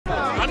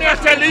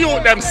the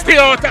youth them stay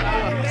out of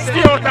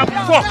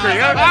fuckery.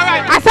 Yeah?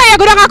 Alright. I say you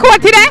go down a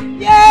court today?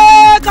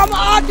 Yeah, come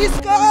on, this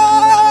girl.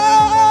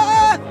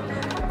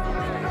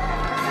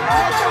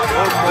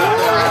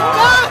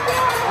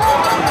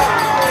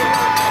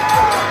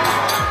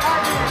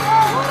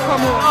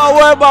 Come on. Oh,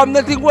 world boss,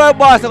 nothing world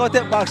boss. I'm going to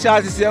take back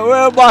shots this year.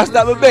 World boss,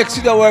 that will make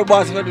sure the world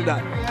boss will do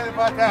that.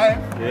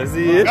 Yes,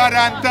 he is. God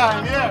and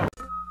time, yeah.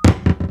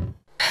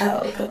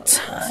 Pelpa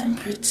time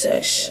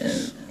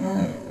protection.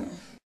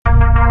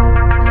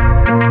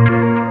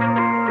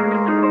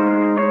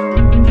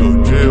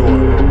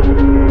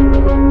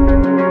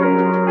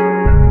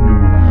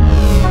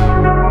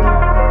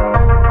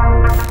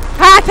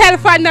 Cartel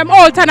fan them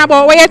all turn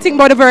about what you think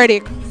about the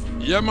verdict?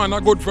 Yeah man,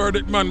 a good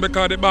verdict man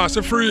because the boss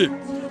is free.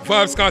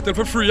 VYBZ Kartel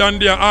for free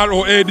and they are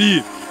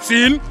ROAD.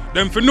 Seen?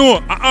 Them for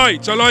know, I,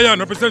 Chalayan,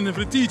 representing for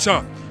the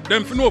teacher.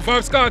 Them for know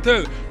VYBZ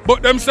Kartel.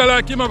 But them say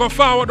like him a go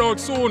forward out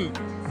soon.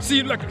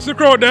 See like the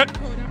crowd there?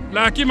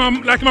 Like him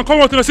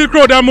come out and see the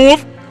crowd there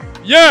move.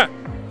 Yeah.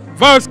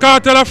 VYBZ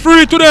Kartel are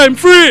free today, I'm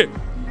free.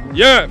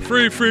 Yeah,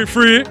 free.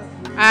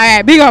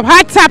 Alright, big up,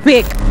 hot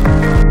topic.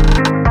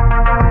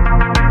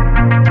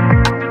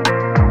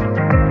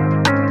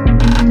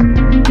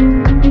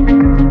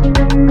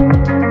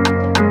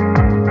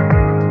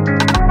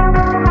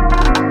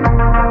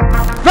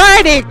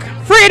 Verdict,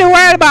 free the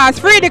world boss,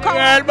 free the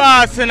world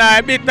boss, you know, I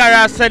bitter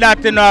as say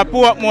that, you know,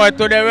 Portmore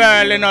to the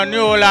world, you know,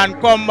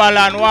 Newland,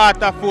 Cumberland,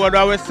 Waterford,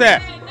 what we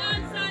say.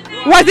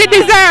 Was it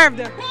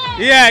deserved?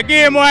 Yeah,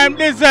 give him what him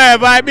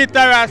deserve. I bitter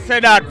as say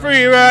that.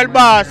 Free world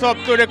boss up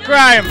to the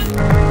crime.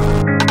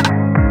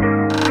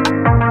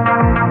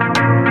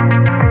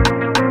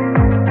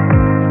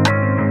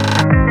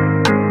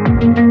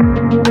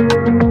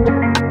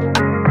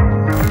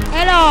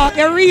 Hello,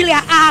 you really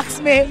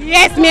asked me.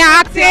 Yes, me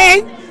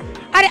asking.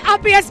 At the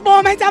happiest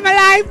moment of my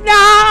life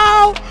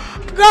now.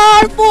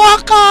 Girl,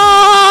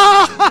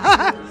 focus.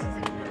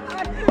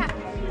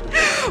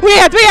 Wait.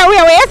 You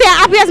say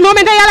happiest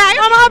moment of your life?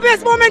 I'm the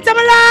happiest moment of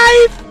my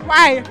life.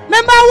 Why?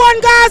 Remember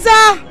one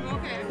Gaza.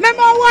 Okay.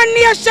 Remember one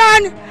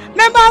nation.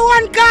 Remember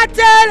one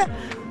cartel.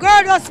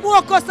 Girl, just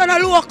focus on the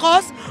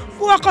locus.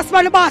 Focus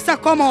on the boss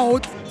that come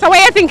out. So what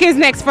do you think is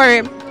next for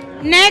him?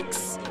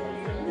 Next,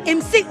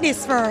 him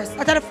sickness first.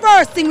 That's the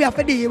first thing we have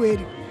to deal with.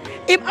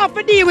 Him have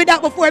to deal with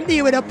that before him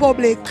deal with the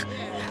public.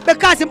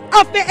 Because him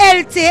have to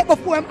healthy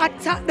before him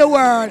attack the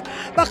world.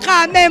 Because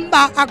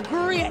remember, a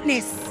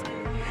greatness.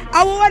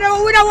 And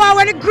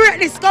when the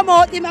greatness come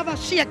out, him have a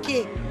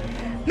shaky.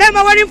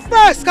 Remember when he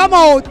first come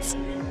out,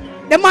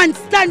 the man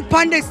stand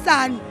upon the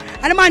sun,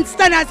 and the man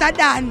stand as a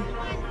Dan.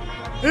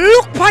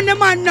 Look upon the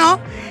man now.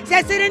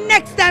 Say, the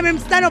next time him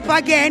stand up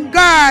again,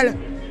 girl,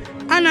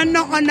 and I'm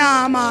not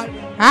normal.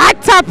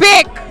 Hot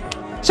topic.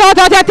 Shout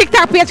out your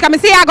TikTok page, come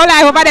and see I go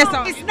live over there.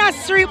 So. It's not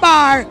street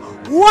bar.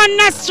 One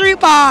not street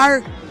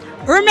bar.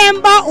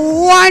 Remember,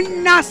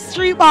 one not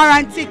street bar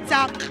on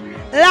TikTok.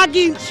 Log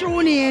in,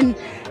 tune in.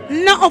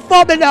 Not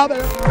a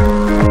double.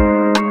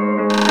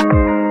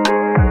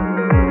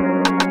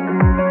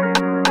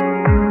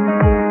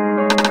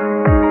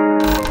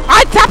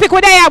 Hot topic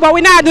with there, but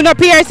we not do no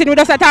piercing. We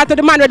just talk to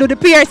the man who do the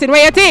piercing.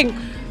 What you think?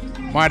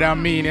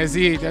 Madam mean, you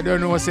see it. You don't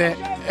know, say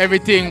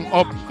everything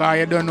up, because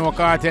you don't know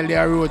cartel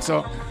their road,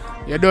 so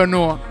you don't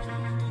know.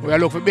 We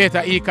look for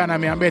better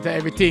economy and better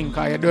everything,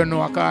 because you don't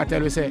know a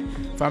cartel, we say,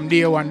 from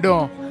day one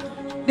down.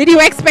 Did you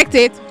expect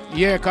it?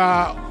 Yeah,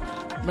 because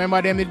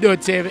remember them, they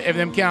don't say if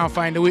them can't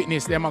find the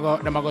witness, them are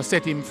go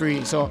set him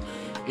free, so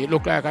it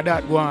look like a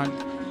that one.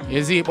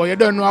 You see, but you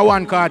don't know a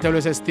one cartel,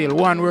 we say still,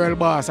 one world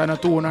boss and a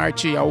two nor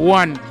three, a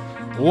one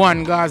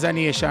Gaza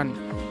nation.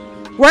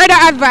 Word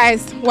of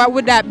advice, what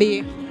would that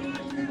be?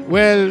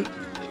 Well,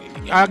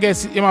 I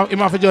guess he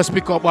have to just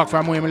pick up back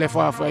from where he left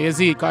off. You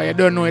see, because you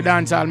don't know a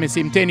dance, I'll miss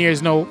him 10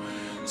 years now.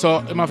 So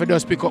he have to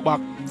just pick up back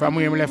from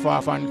where he left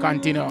off and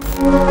continue.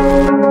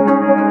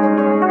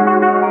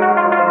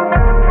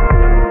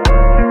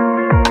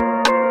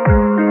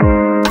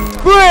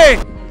 Free!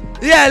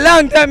 Yeah,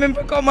 long time him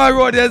come on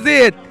road, you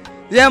see it?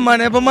 Yeah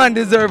man, every man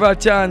deserve a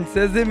chance,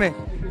 you see me?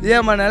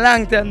 Yeah man, a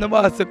long time the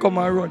boss to come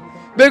on road.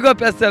 Big up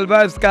yourself,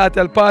 VYBZ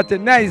Kartel party,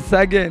 nice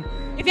again.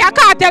 If you're a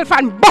cartel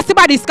fan, bust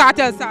about this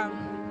cartel song.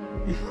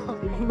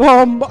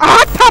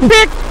 Hot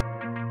topic!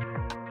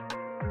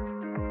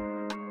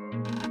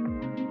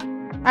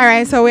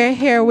 Alright, so we're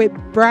here with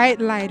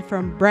Bright Light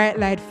from Bright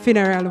Light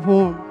Funeral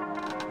Home.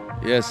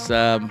 Yes,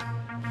 I'm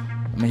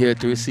here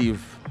to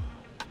receive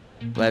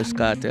VYBZ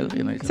Kartel,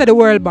 you know. So the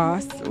world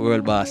boss. The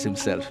world boss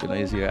himself, you know,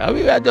 is here. I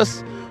mean,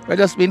 we're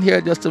just been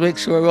here just to make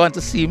sure we want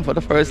to see him for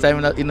the first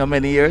time in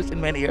many years.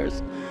 And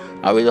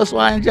we just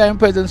want to enjoy his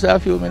presence for a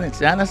few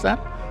minutes, you understand?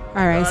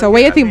 Alright, so what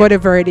do you think about the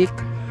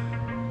verdict?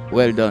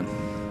 Well done.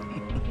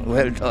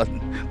 Well done.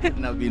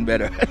 Couldn't have been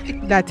better.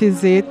 That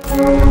is it.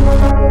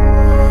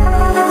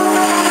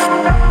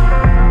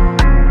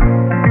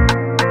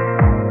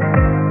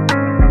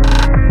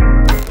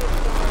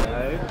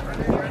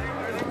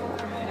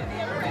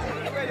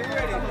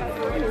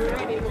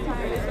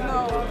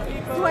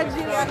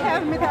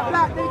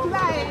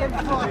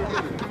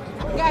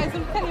 guys,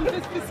 I'm telling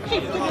him to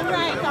skip to the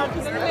right or to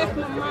the left,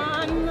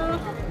 man.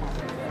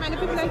 And the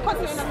people are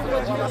cutting in the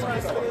road.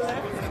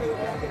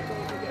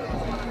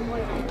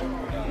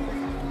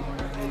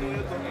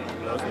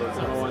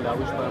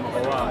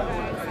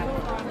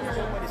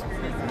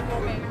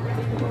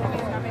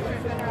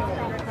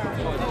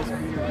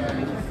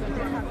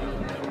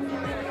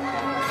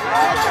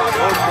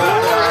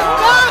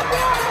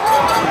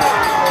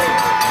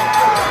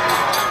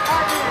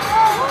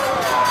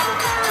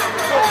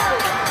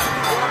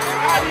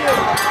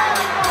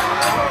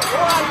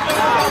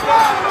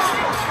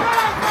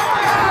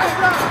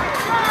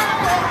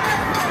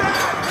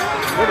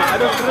 I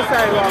don't to the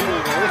side one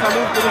move. Let's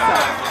move to the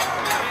side.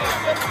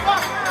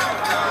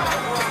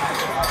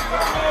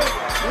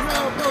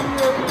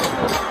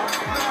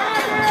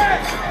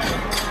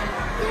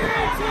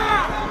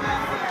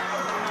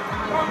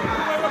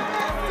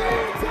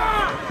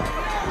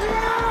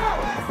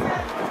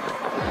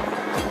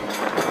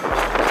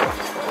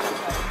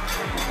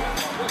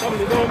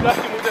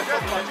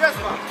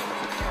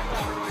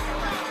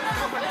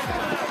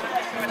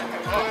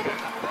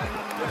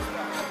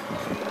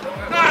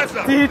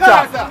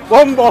 Teacher,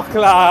 Bumbo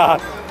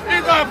class.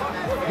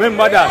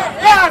 Remember that.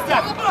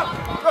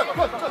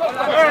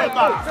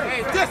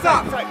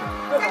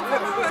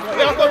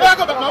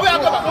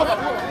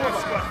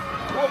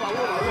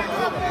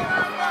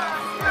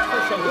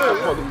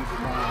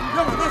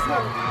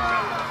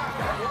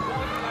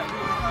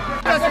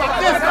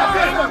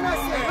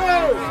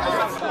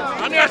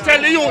 And I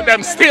tell the youth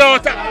them stay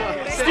out of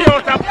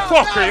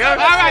fuckery, yeah?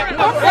 Alright.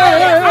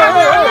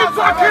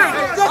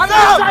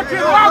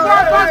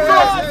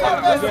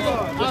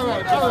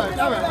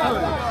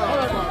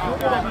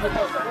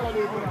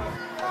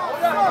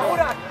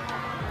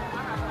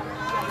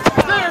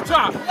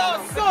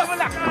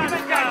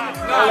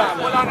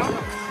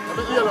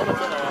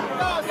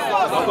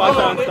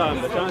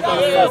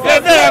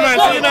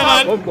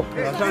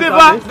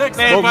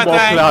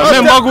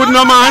 Remember good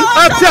no man?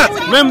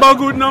 Remember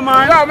good no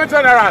man? Yeah, my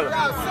general.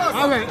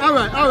 Alright.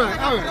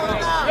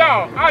 Yo,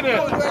 Adi.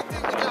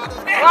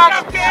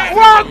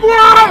 One!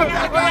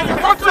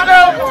 What's the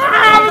name?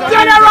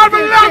 General, we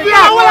love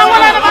you!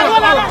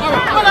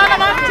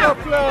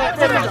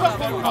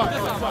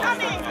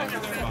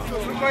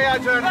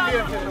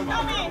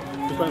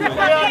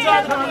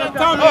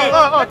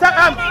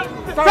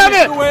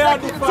 Tommy!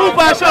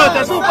 Super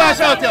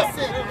shouter!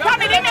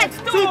 Tommy, the next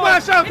two! Super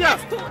shouter!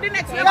 The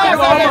next two!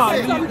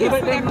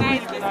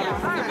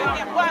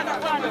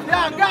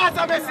 Yeah, guys,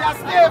 I'm going to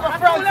stay for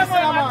Francis,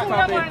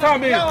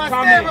 Tommy!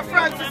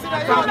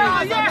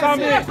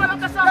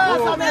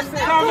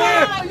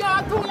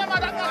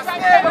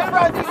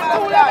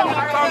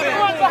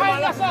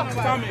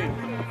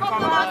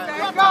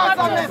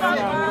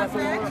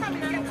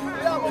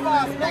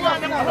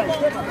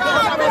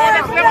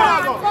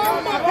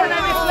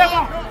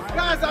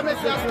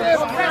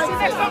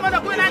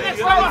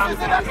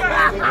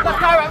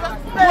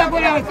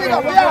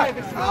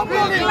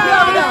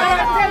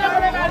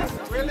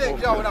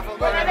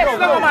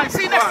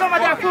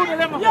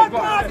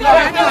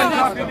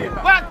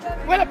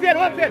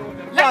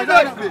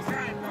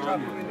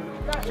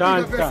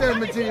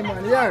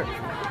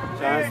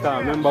 Chance,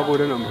 remember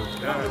good number.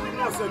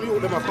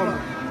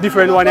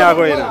 Different one here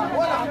going on.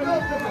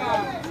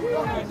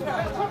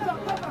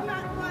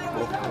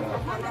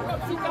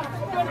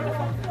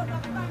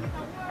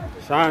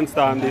 Chance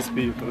time these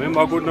people.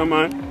 Remember good no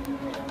man?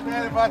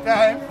 Pelpa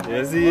time.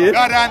 You see it?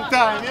 God and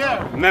time,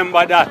 yeah.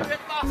 Remember that.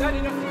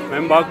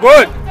 Remember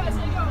good.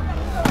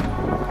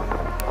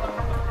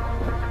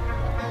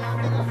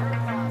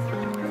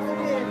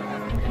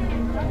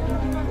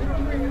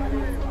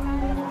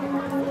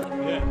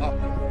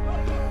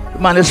 The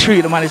man is free,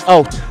 the man is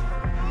out.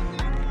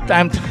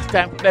 Time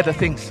for better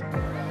things.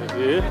 You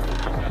see it?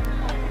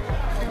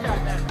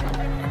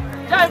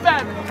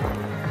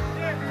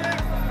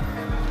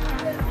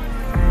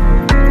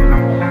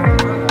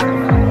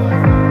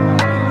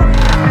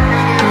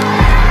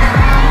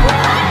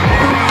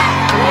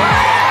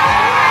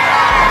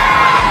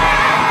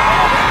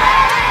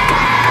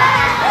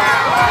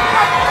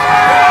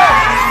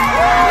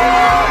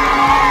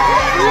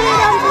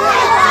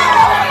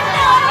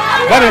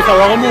 Vanessa, we're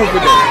going to move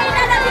with them.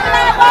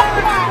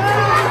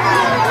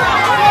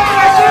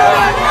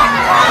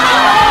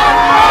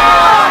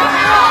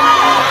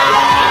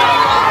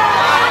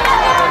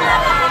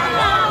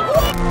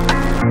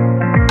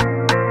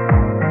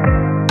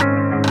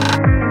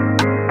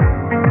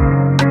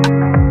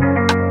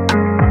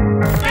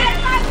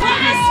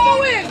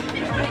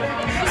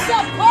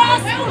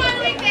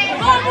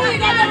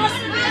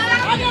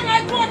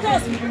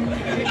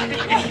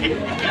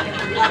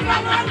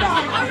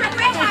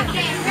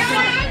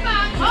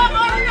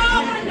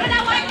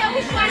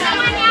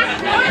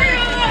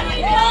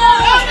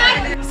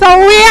 So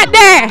we are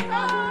there.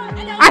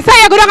 I say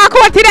you're going to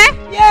go today?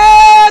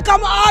 Yeah,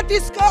 come on,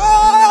 this girl.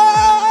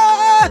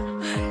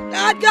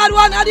 That girl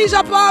want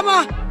Adisha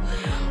Palmer.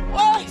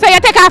 So you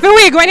take off your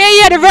wig when you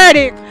hear the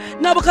verdict?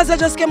 No, because I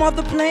just came off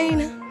the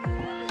plane.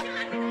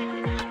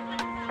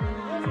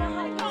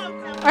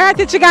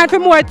 Alright, she gone for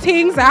more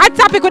things. Our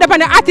topic would up on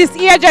the artist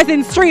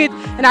hairdressing street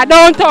in a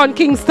downtown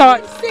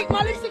Kingston.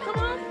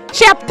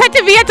 She have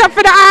 30 VAT up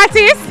for the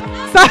artist.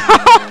 So,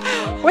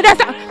 we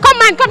just, come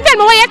man, come tell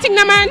me what you think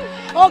now, man.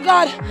 Oh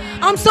God,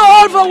 I'm so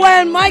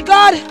overwhelmed, my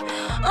God.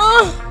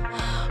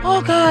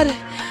 Oh God,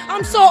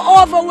 I'm so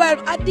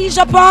overwhelmed.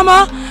 Adisha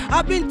Palmer,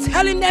 I've been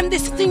telling them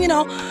this thing, you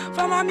know,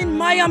 from I'm in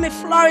Miami,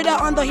 Florida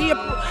on the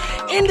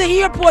airport. In the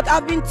airport,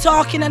 I've been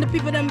talking and the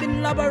people have been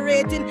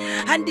elaborating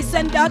and this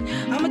and that.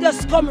 I'm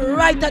just come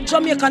right at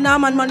Jamaica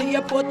now on the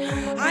airport.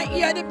 I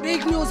hear the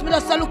big news. I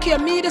just look here,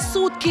 me, the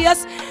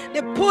suitcase,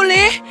 the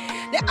pulley,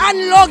 the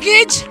hand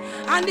luggage,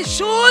 and the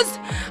shoes,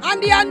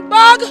 and the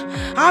handbag,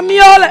 and me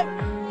all.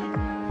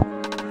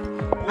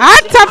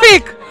 Hot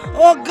topic.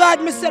 Oh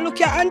God, me say, look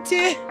here,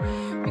 auntie.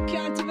 We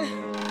can't even.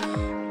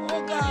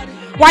 Oh God.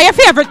 What your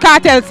favorite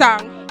Kartel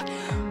song?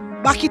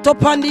 Back it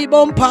up on the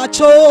bumper,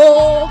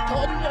 choke.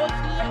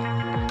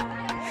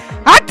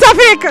 Hot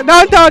topic,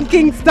 downtown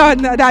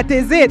Kingston, that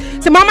is it.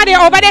 So mama they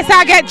over there, so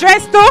I get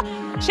dressed too.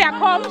 She'll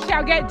come,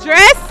 she'll get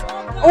dressed.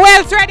 Who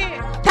else ready?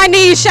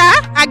 Tanisha,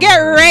 I get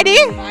ready.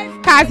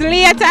 Cause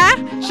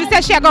later, she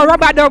said she'll go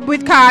rub a dub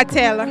with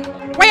Kartel.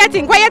 What you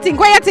think, what you think,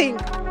 what you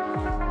think?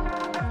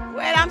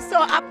 Well, I'm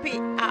so happy.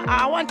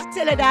 I want to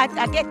tell you that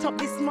I get up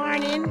this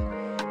morning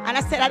and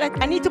I said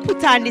I need to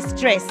put on this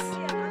dress.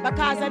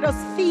 Because I just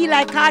feel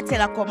like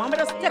Kartel come. I'm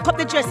just take up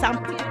the dress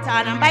and put it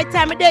on. And by the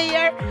time I'm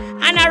there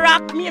and I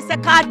rock, me say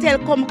Kartel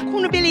come.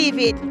 Couldn't believe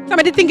it.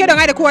 Somebody think you don't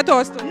have the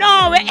courthouse too?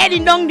 No, we're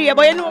heading down there.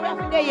 But you know,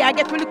 we're there. I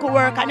get really good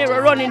work and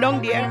we're running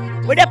down there.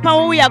 We're there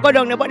when we are go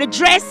down there. But the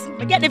dress,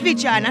 we get the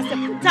video and I say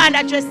put on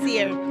that dress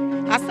here.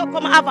 I still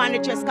come have on the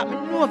dress because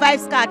I know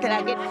VYBZ KARTEL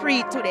I get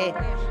free today.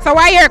 So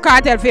why your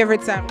Kartel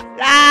favorite song?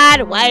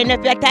 Lord, wind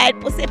up your tight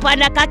pussy on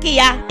the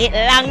kakia. It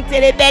long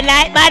till it bend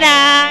like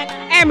banana.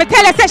 Hey, me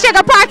tell you, say she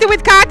go party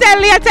with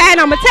Kartel later, and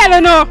I'm tell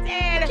you no.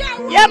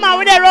 Yeah, man,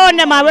 we're around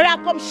there, man. We're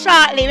come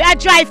shortly. We are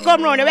drive,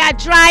 come round there. We are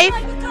drive,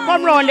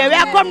 come round there. We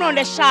are come round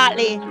there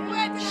shortly.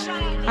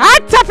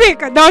 Hot topic,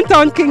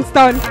 downtown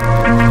Kingston.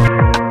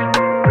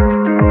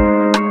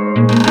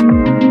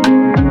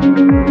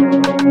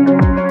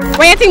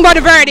 What do you think about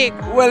the verdict?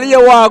 Well,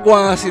 you walk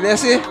one see, you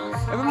see?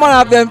 Every man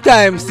have them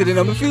time still, you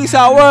know. I feel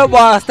so world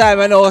boss time,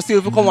 you know,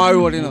 still to come on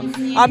road, you know.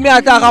 And me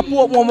attack a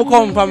port where I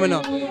come from, you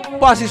know.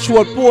 Pass it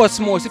short,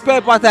 Portsmouth, see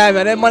Pelpa time,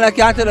 and then man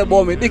can't tell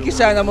about me. Dicky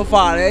shine on my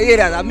father, you hear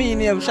that? And me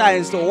name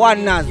shines so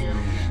one Naz.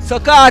 So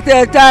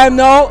Kartel time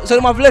now, so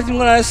they have let him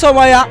go in the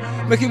summer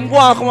here, make him go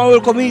and come and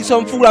will come eat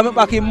some food and make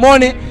back him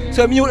money.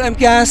 So mute them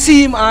can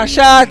see him and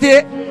shot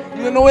it.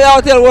 You know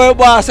what you tell world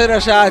boss say the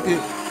shot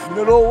it.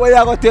 You know what you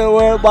going to tell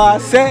world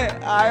boss say,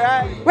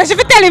 alright? Well, if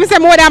you tell him say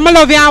more than I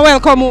love you and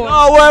welcome home.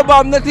 No, world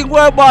boss, nothing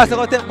world boss is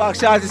going to take back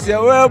shots. Say,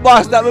 world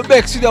boss, that me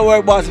begs with the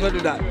world boss if I do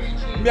that.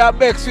 Me a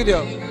begs with you.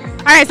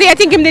 Alright, so you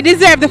think him they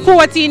deserve the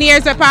 14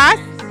 years to pass?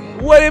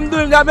 What him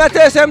doing that, I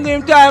tell you him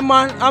doing time,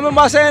 man. I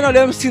remember saying, you know,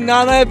 them still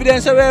no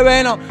evidence everywhere,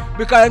 you know,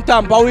 because them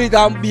tamper with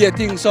and be a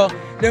thing, so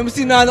them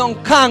still no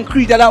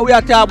concrete that we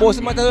are talking about.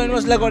 So matter when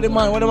was leg on the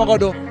man, what them going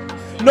to do?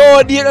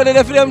 No date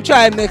no for them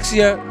try next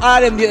year.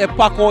 All them date they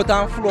pack out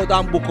and float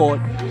and book out.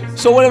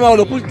 So what them going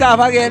to put it off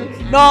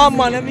again? No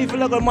man, them if you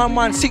leg on the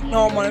man sick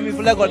now, man. Them if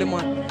you leg on the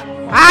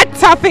man. Hot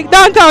topic,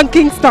 downtown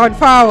Kingston,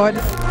 forward.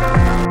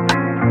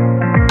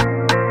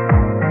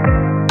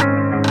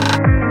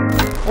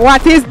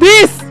 What is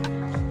this?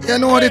 You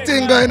know the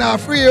thing going on,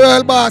 free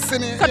world boss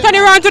in it. So turn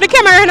around to the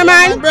camera,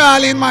 man.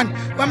 Brawling,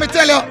 man. Let me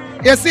tell you,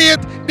 you see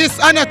it? This is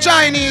a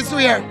Chinese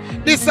wear.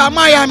 This is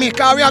Miami,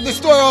 because we have the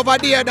store over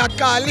there that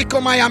called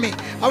Lico Miami.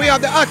 And we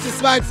have the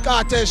artist VYBZ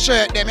KARTEL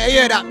shirt them. You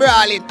hear that,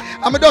 brawling?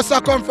 And I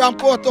just come from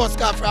Courthouse,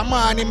 from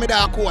morning, me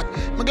that coat.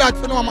 I'm glad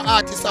to know my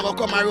artists have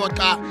come on road,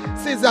 because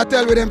since I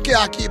tell you them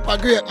can't keep a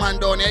great man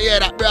down, you hear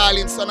that,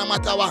 brawling? So no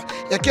matter what,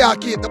 you can't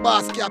keep the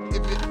boss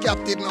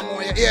captive no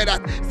more, you hear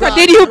that? So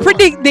did you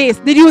predict this?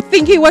 Did you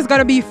think he was going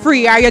to be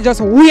free, or you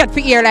just wait for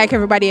ear like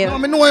everybody else?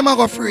 No, I know him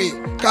go free.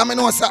 Because I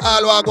know say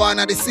all who go on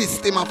the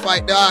system and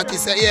fight the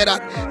artists, you hear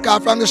that?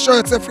 Because from the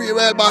shirts are free,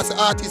 well boss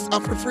the artists are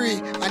for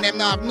free. And them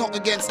not have nothing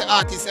against the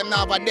artists, them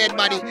not have a dead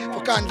body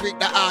for convict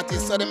the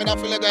artists. So them not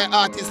feel like the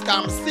artists,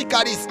 because I'm sick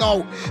of this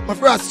now. I'm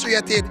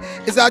frustrated.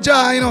 It's a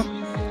joy, you know.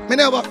 I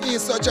never feel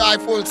so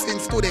joyful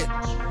since today.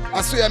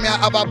 I swear I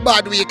have a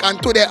bad week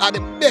and today are the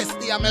best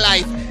day of my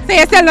life. So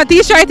you sell no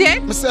t-shirt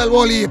yet? I sell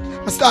whole heap.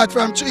 I start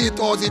from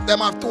 3,000, them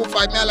have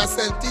 2,500. I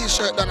sell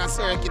t-shirt on a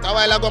circuit. A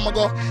while ago I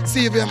go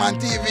see them and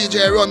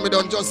TVJ run me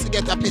down just to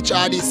get a picture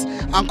of this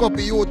and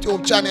copy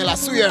YouTube channel. I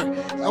swear,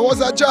 it was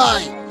a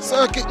joy.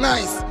 Circuit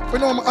nice. We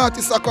know my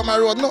artists are come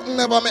on road, nothing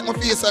never make my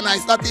face so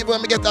nice. Not even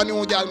when I get a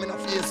new girl, my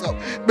face up.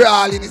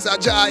 Brawling is a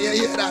joy, you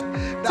hear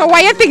that? So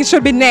what you think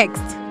should be next?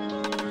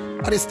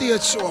 At the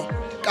stage show.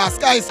 Because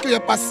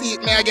skyscraper seat,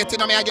 I get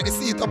the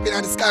seat up in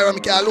the sky where I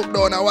can look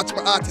down and watch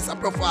my artists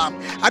and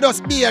perform. I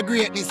just be a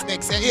greatness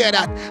next, you hear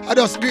that? I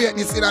just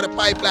greatness in the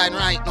pipeline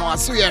right now, I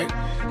swear.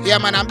 Yeah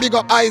man, I'm big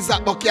up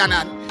Isaac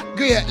Buchanan,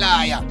 great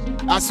liar.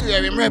 I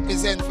swear him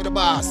represent for the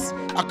boss.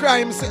 I cry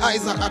him say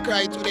Isaac, I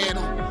cry today, you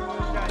know.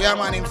 Yeah,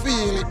 man, him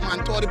feel it,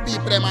 man. To the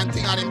people, them and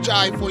thing, and him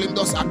joyful, him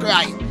just a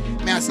cry.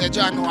 Me I say,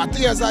 John, no,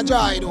 tears are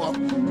joy, though.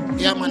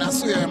 Yeah, man, I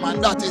swear,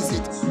 man, that is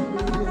it.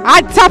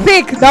 Hot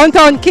topic,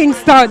 downtown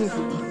Kingston.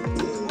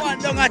 One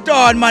down at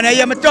all, man, I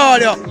hear me tell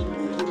you.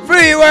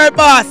 Free world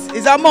boss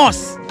is a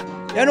must.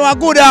 You know, a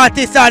good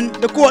artist and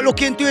the court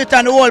look into it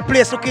and the whole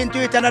place look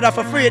into it and that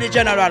for free the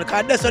general.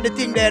 Because that's what the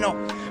thing there, you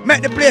know.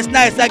 Make the place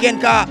nice again,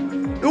 because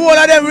the whole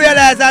of them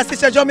realize that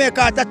Sister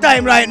Jamaica at a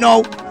time right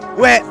now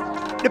where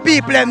the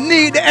people them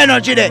need the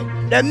energy there.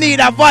 They need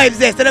a vibes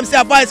there. So them say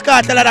a Vybz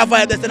Kartel at a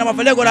vibe there. So them have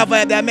to Lego that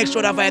vibe there and make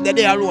sure that vibe there,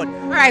 they alone.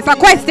 Alright, so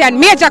question,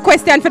 major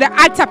question for the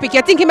hot topic.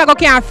 You think he might go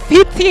carry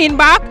 15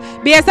 back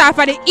based off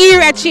of the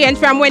era change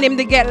from when him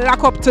to get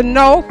locked up to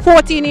now,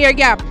 14-year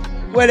gap?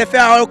 Well, if you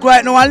are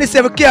right now and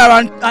listen to care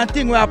and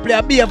thing where I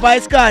play, be a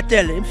Vybz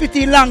Kartel. In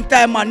 15 long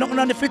time, man. Nothing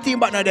on the 15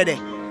 back now there.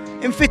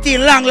 In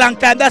 15 long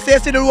time, that's why you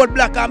see the road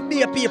block and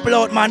be a people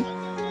out, man.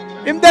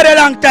 Him dead a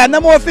long time,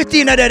 no more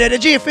 15 there, the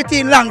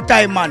G15 long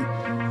time, man.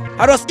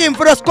 I just him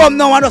for us come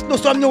now and just do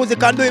some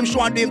music and do him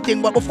show and do him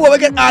thing. But before we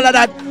get all of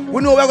that,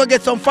 we know we're going to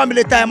get some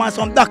family time and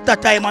some doctor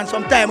time and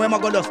some time where we're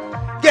going to just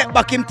get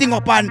back him thing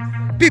up and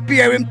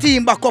prepare him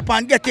team back up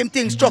and get him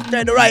things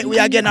structured the right way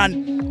again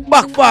and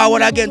back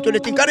forward again to the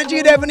thing. Because the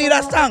G never need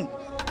a song.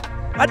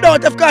 I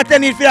don't have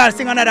Kartel need to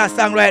sing another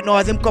song right now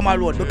as him come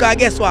on road. Because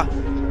guess what?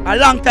 A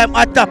long time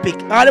hot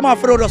topic. All them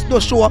have to just do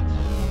show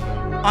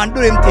and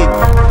do him thing.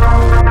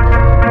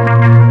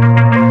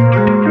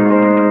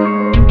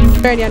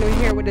 And we're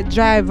here with the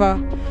driver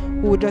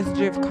who just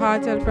drove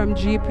Kartel from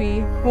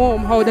GP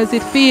home. How does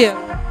it feel?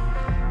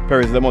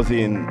 Paris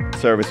Limousine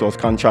service was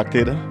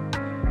contracted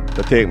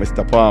to take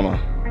Mr. Palmer,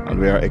 and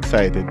we are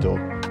excited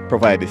to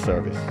provide this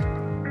service.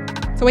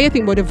 So what do you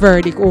think about the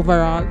verdict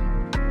overall?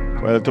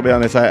 Well, to be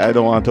honest, I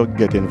don't want to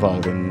get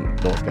involved in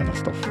those kind of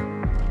stuff.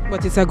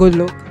 But it's a good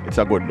look. It's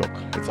a good look.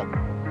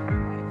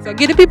 So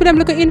give the people them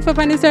looking in for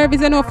the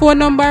service and no phone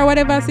number or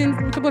whatever since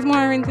we're supposed to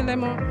more into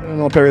them. You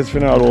know, Paris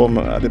Funeral Home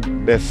are the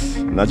best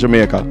in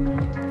Jamaica.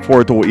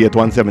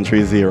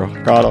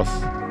 428-1730. Call us.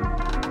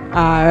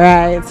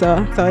 Alright,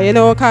 so you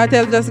know,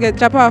 Kartel just get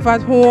dropped off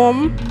at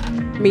home.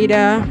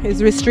 Media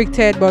is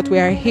restricted, but we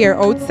are here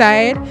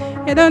outside.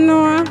 You don't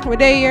know, we're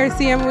here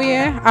same way.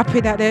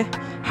 Happy that the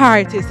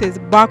artist is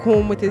back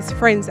home with his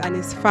friends and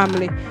his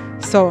family.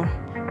 So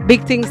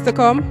big things to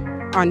come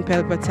on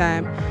Pelpa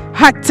Time.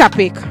 Hot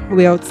topic,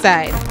 we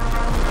outside.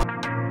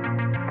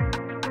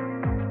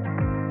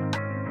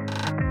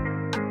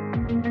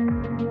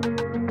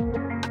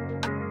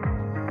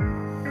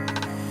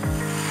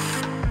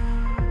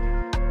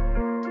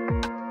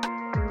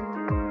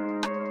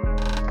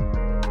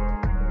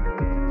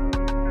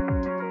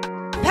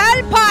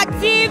 Pelpa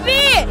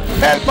TV!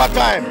 Pelpa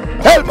Time!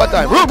 Pelpa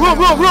Time! Room!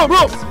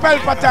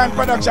 Pelpa Time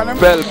production.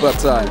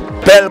 Pelpa Time.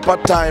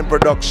 Pelpa Time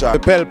production.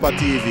 Pelpa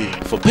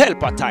TV. For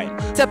Pelpa Time.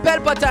 It's a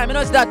Pelpa Time, you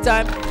know it's that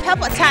time.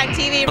 Pelpa Time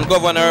TV. I'm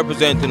governor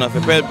representing for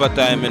Pelpa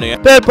Time, you know.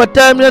 Pelpa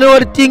Time, you know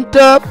what the thing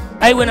tough?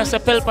 I when I say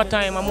Pelpa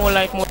Time, I'm more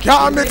like more.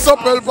 Can't mix up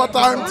Pelpa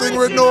Time thing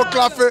with no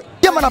coffee.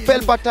 Yeah, man, a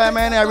Pelpa Time,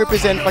 and I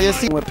represent for you.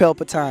 See, with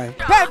Pelpa Time.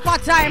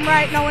 Pelpa Time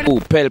right now. Oh,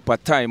 Pelpa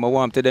Time, I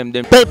want to them.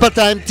 Pelpa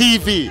Time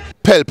TV.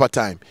 Pelpa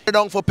Time.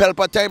 Down for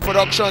Pelpa Time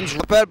Productions.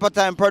 Pelpa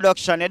Time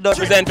production, it does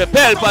represent for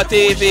Pelpa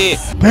TV.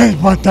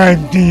 Pelpa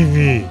Time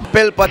TV.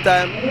 Pelpa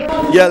Time.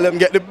 Yeah, let them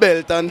get the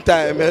belt on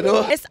time, you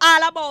know. It's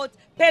all about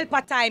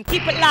Pelpa Time.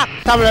 Keep it locked.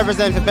 Time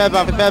represent for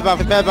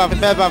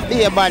Pelpa,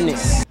 be a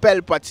badness.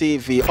 Pelpa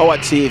TV, our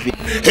TV.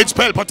 It's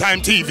Pelpa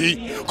Time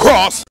TV.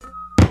 Cross.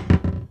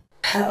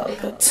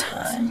 Pelpa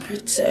Time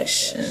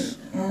protection.